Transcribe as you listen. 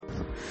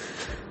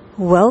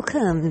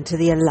Welcome to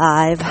the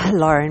Alive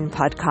Loren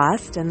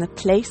Podcast and the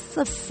place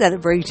of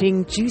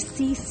celebrating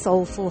juicy,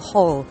 soulful,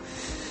 whole,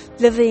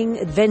 living,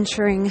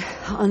 adventuring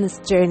on this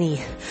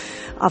journey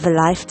of a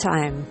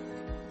lifetime.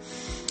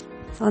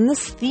 So on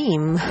this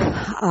theme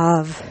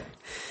of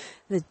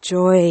the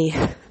joy,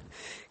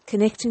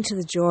 connecting to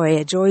the joy,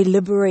 a joy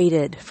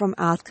liberated from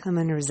outcome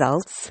and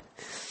results.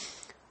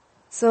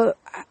 So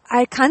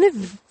I kind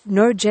of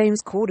know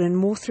James Corden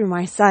more through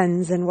my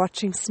sons and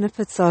watching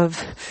snippets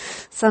of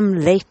some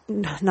late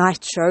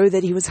night show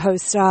that he was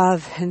host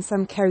of and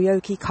some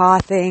karaoke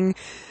car thing.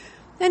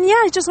 And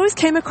yeah, it just always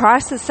came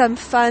across as some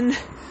fun,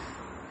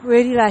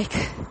 really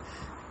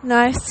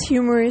nice,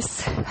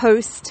 humorous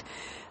host.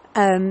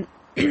 And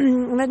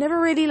I'd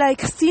never really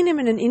seen him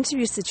in an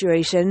interview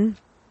situation.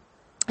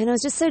 And it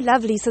was just so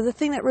lovely. So the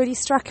thing that really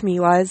struck me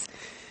was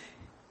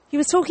he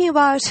was talking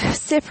about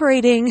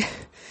separating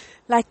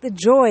the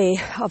joy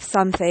of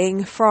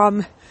something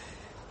from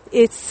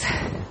its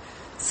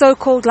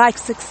so-called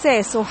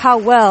success or how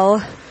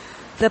well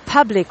the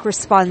public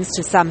responds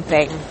to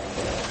something.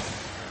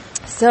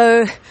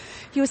 So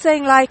he was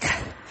saying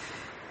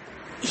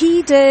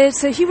he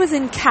was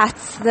in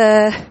Cats,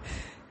 the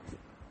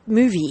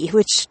movie,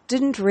 which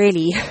didn't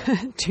really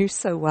do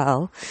so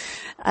well.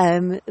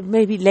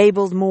 Maybe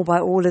labeled more by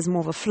all as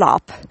more of a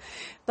flop.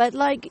 But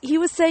he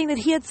was saying that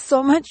he had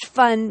so much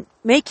fun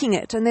making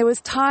it. And there was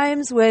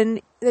times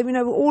when they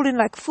were all in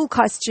full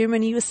costume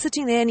and he was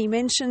sitting there and he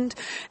mentioned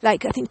I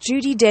think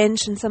Judi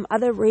Dench and some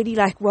other really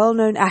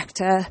well-known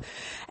actor.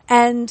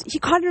 And he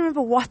can't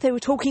remember what they were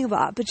talking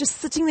about, but just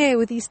sitting there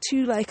with these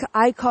two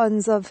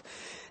icons of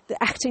the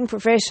acting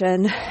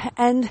profession.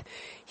 And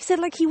he said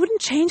he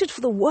wouldn't change it for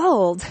the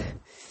world.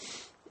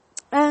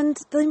 And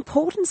the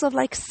importance of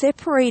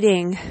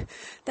separating,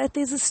 that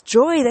there's this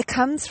joy that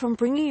comes from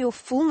bringing your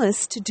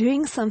fullness to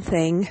doing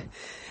something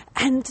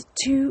and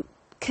to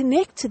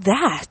connect to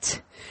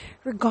that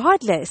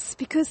regardless,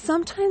 because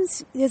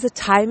sometimes there's a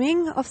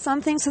timing of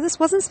something. So this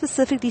wasn't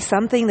specifically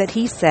something that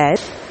he said,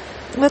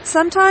 but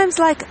sometimes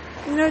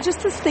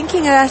just as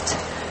thinking that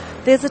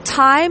there's a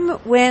time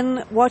when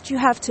what you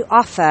have to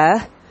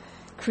offer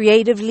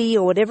creatively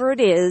or whatever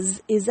it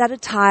is at a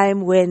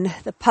time when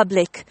the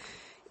public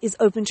is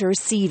open to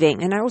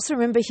receiving. And I also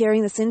remember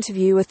hearing this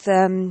interview with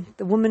the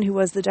woman who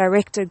was the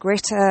director,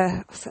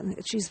 Greta,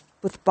 she's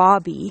with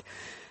Barbie.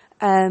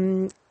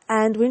 And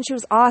when she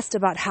was asked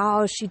about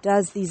how she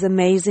does these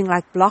amazing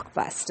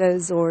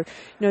blockbusters or,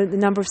 the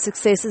number of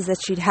successes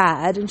that she'd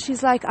had. And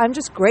she's like, I'm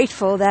just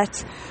grateful that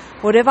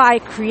whatever I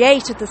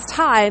create at this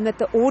time, that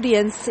the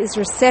audience is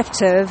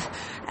receptive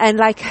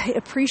and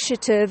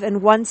appreciative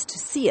and wants to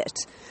see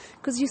it.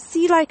 Because you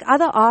see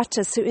other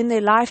artists who in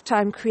their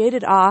lifetime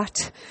created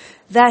art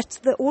that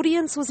the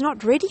audience was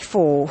not ready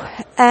for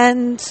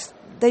and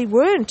they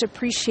weren't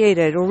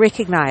appreciated or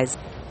recognized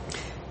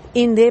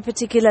in their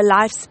particular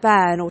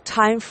lifespan or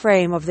time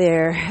frame of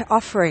their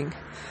offering.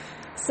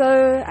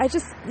 So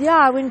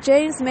when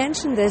James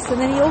mentioned this, and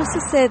then he also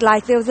said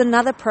there was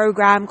another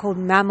program called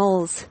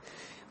Mammals,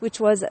 which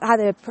was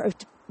either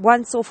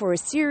once off or a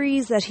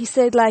series that he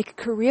said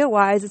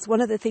career-wise, it's one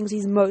of the things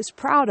he's most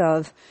proud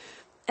of.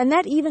 And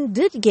that even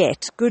did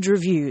get good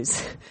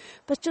reviews.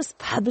 But just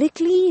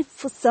publicly,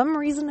 for some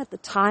reason at the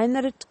time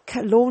that it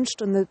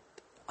launched on the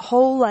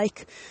whole,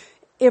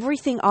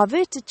 everything of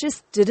it, it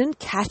just didn't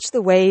catch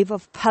the wave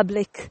of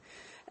public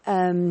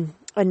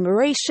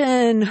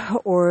admiration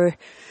or,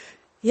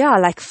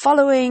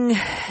 following.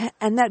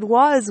 And that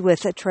was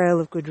with a trail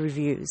of good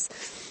reviews.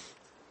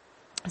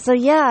 So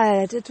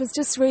it was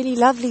just really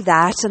lovely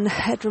that. And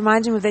it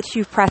reminded me of that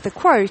Hugh Prather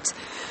quote.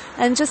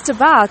 And just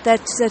about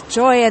that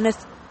joy, and it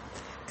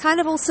kind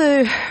of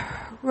also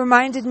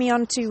reminded me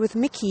with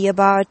Mickey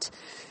about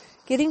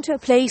getting to a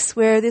place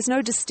where there's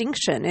no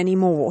distinction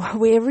anymore,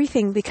 where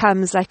everything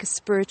becomes a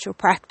spiritual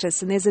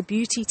practice and there's a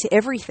beauty to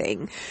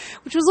everything,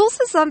 which was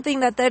also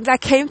something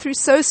that came through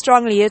so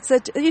strongly. It's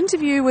an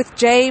interview with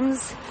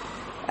James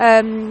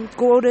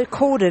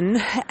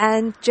Corden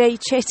and Jay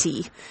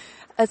Chetty.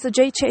 So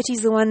Jay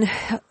Chetty's the one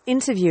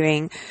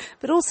interviewing,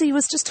 but also he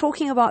was just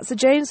talking about, so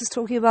James was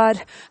talking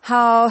about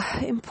how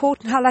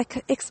important, how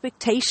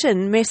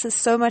expectation messes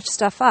so much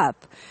stuff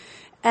up,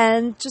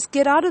 and just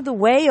get out of the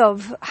way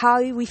of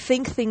how we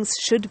think things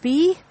should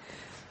be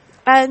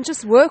and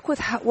just work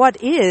with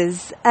what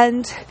is,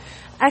 and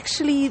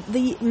actually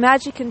the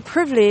magic and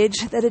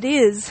privilege that it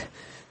is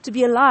to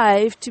be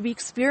alive, to be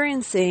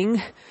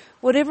experiencing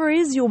whatever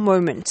is your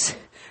moment,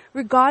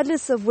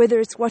 regardless of whether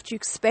it's what you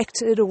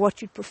expected or what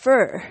you'd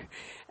prefer.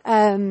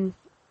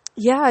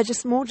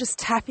 Just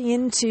tapping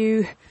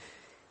into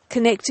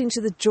connecting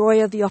to the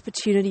joy of the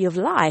opportunity of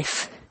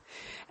life.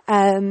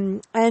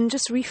 And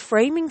just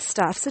reframing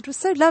stuff. So it was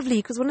so lovely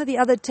because one of the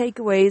other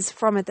takeaways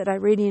from it that I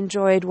really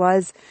enjoyed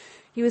was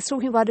he was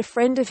talking about a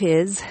friend of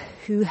his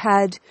who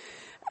had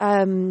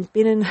been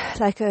in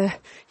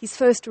his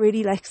first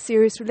really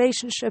serious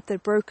relationship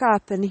that broke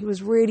up, and he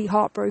was really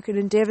heartbroken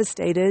and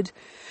devastated.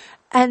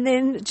 And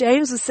then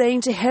James was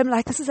saying to him,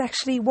 this is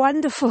actually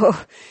wonderful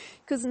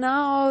because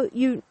now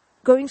you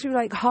going through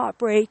like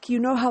heartbreak, you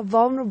know how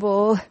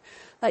vulnerable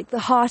like the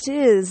heart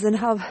is, and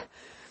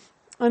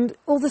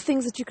all the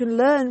things that you can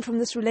learn from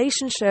this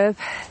relationship,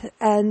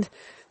 and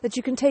that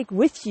you can take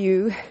with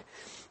you,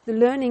 the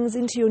learnings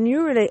into your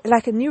new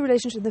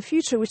relationship in the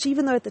future, which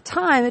even though at the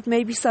time it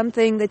may be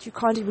something that you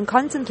can't even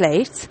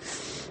contemplate,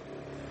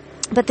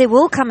 but there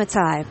will come a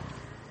time.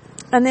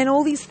 And then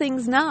all these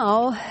things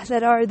now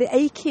that are the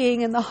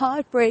aching and the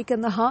heartbreak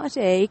and the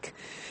heartache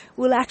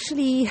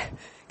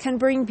can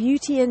bring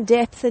beauty and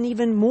depth and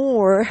even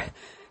more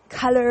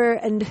color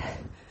and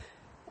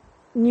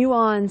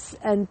nuance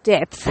and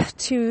depth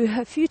to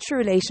a future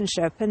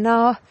relationship. And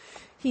now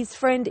his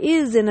friend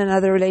is in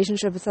another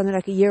relationship with something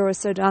like a year or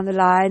so down the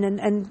line,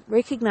 and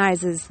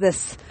recognizes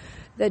this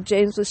that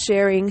James was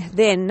sharing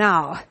then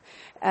now.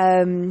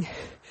 So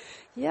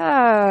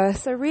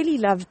I really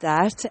loved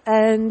that.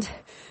 And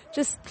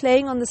just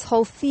playing on this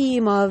whole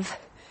theme of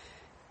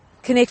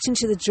connecting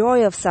to the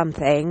joy of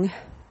something.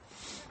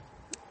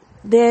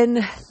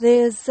 Then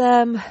there's,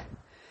 I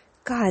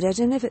don't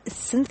know if it's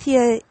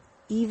Cynthia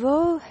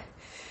Evo.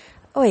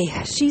 Oh,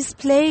 yeah, she's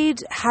played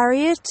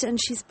Harriet and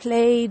she's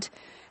played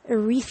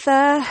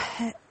Aretha.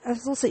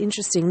 It's also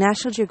interesting.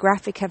 National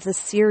Geographic have this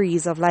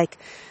series of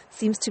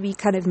seems to be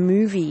kind of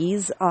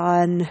movies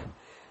on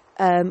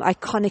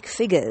iconic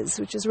figures,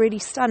 which is really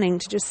stunning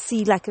to just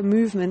see like a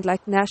movement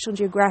like National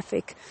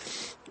Geographic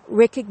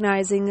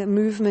recognizing a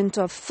movement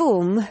of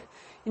film,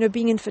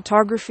 being in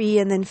photography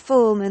and then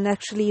film, and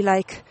actually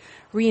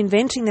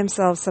reinventing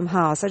themselves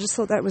somehow. So I just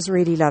thought that was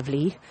really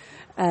lovely,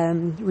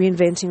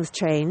 reinventing with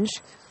change.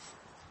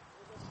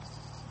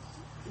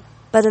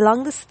 But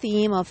along this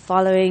theme of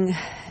following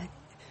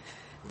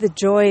the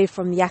joy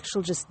from the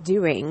actual just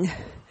doing,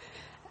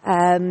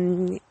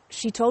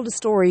 she told a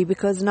story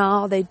because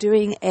now they're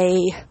doing a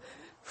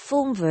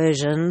film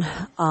version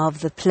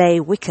of the play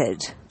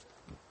Wicked.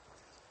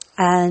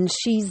 And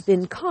she's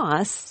been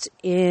cast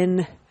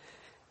in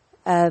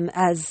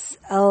as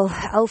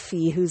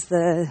Elfie, who's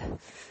the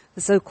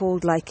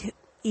so-called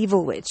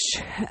evil witch.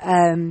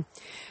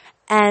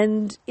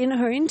 And in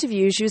her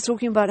interview, she was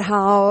talking about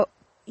how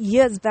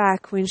years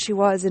back when she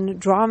was in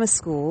drama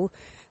school,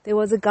 there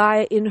was a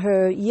guy in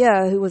her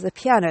year who was a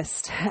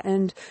pianist,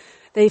 and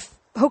they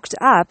hooked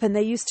up, and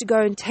they used to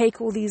go and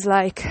take all these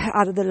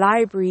out of the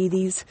library,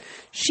 these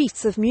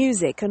sheets of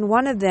music, and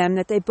one of them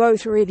that they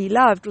both really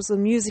loved was a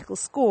musical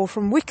score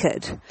from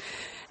Wicked.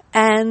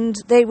 And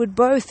they would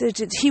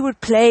he would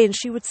play and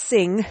she would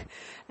sing,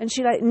 and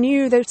she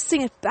knew they would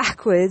sing it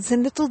backwards,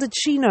 and little did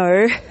she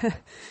know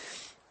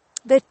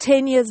that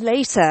 10 years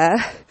later,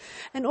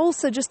 and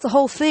also just the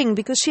whole thing,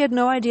 because she had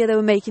no idea they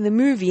were making the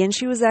movie, and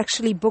she was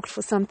actually booked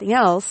for something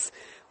else,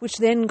 which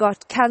then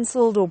got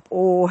cancelled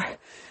or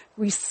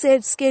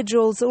reset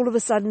schedules. All of a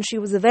sudden she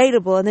was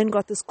available, and then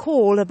got this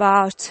call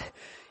about,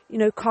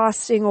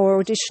 casting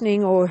or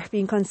auditioning or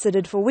being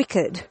considered for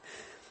Wicked.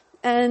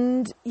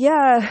 And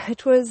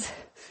it was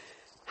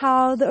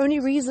how the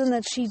only reason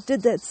that she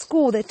did that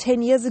score that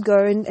 10 years ago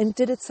and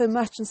did it so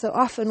much and so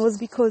often was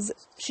because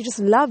she just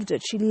loved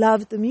it. She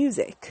loved the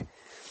music.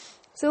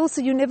 So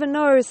also you never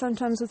know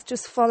sometimes with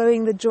just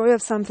following the joy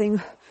of something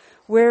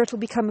where it will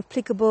become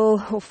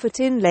applicable or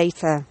fit in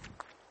later.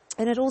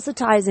 And it also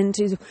ties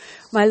into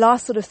my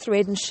last sort of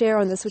thread and share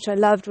on this, which I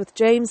loved with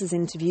James's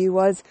interview,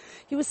 was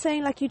he was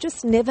saying you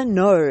just never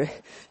know.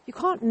 You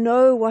can't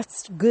know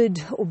what's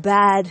good or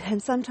bad.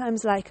 And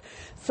sometimes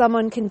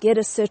someone can get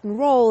a certain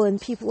role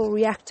and people will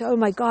react to, oh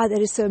my God,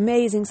 that is so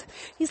amazing. So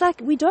he's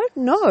we don't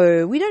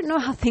know. We don't know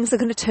how things are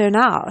going to turn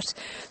out.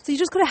 So you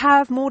just got to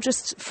have more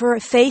just for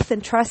faith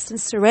and trust and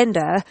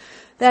surrender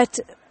that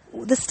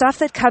the stuff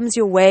that comes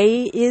your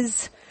way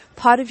is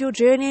part of your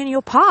journey and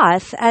your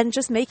path, and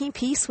just making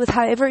peace with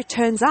however it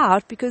turns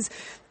out, because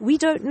we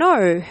don't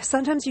know.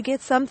 Sometimes you get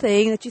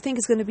something that you think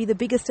is going to be the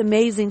biggest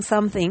amazing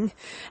something,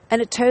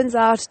 and it turns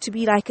out to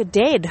be like a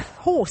dead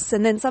horse,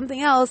 and then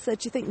something else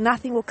that you think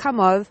nothing will come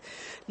of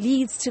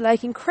leads to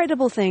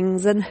incredible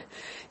things. And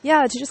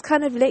to just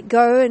kind of let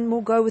go and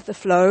more go with the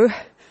flow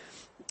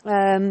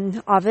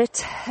of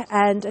it.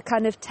 And a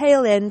kind of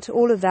tail end to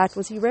all of that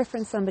was he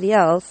referenced somebody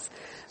else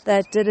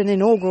that did an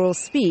inaugural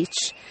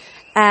speech.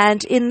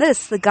 And in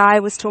this, the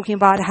guy was talking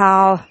about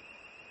how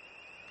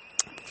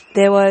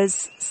there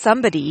was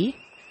somebody,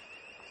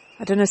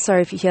 I don't know,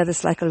 sorry if you hear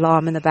this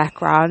alarm in the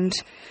background,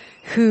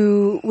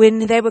 who,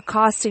 when they were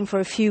casting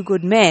for A Few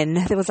Good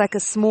Men, there was a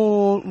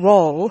small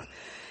role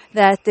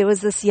that there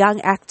was this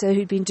young actor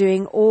who'd been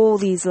doing all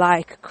these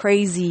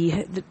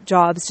crazy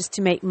jobs just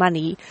to make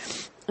money.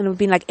 And it had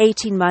been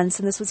 18 months,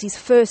 and this was his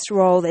first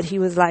role that he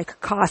was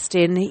cast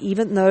in,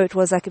 even though it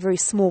was a very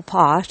small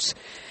part.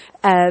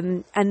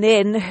 And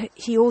then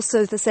he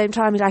also, at the same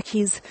time,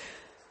 his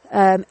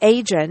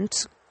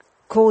agent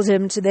called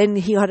him to then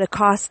he had a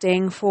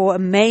casting for a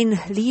main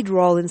lead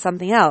role in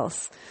something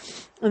else.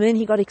 And then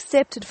he got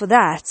accepted for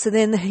that. So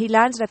then he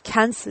landed up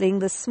cancelling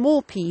the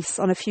small piece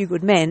on A Few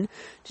Good Men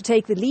to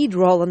take the lead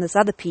role on this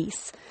other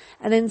piece.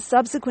 And then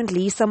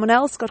subsequently, someone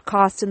else got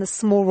cast in the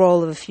small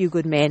role of A Few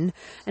Good Men.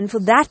 And for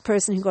that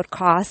person who got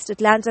cast,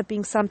 it lands up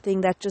being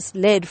something that just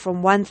led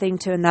from one thing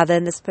to another.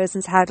 And this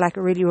person's had like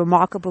a really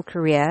remarkable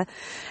career.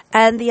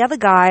 And the other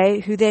guy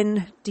who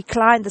then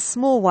declined the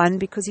small one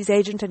because his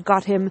agent had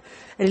got him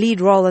a lead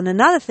role in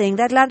another thing,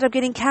 that landed up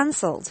getting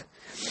cancelled.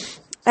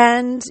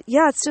 And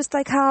yeah, it's just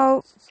like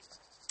how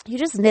you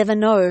just never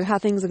know how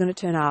things are going to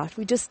turn out.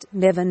 We just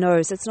never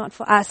know. So it's not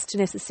for us to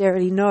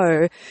necessarily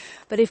know.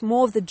 But if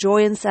more of the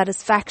joy and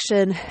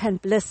satisfaction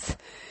and bliss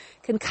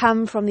can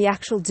come from the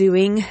actual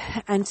doing,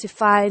 and to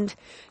find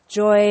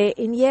joy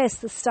in, yes,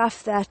 the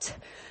stuff that,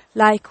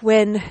 like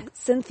when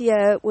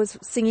Cynthia was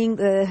singing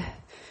the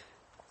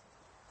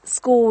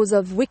scores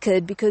of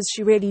Wicked because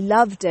she really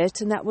loved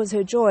it and that was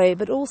her joy,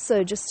 but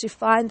also just to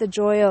find the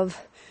joy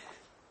of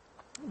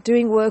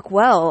doing work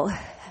well,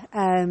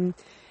 and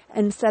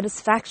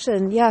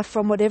satisfaction,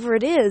 from whatever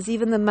it is,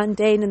 even the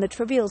mundane and the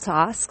trivial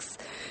tasks.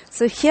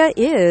 So here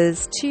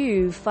is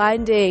too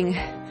finding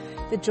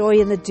the joy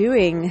in the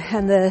doing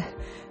and the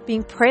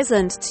being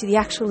present to the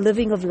actual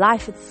living of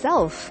life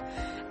itself,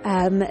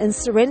 and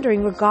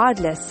surrendering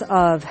regardless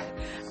of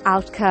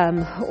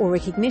outcome or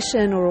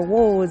recognition or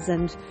awards,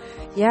 and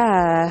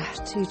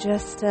to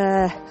just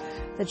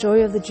the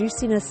joy of the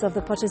juiciness of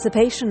the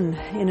participation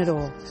in it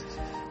all.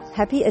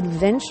 Happy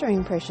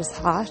adventuring, precious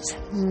heart.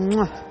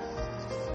 Mwah.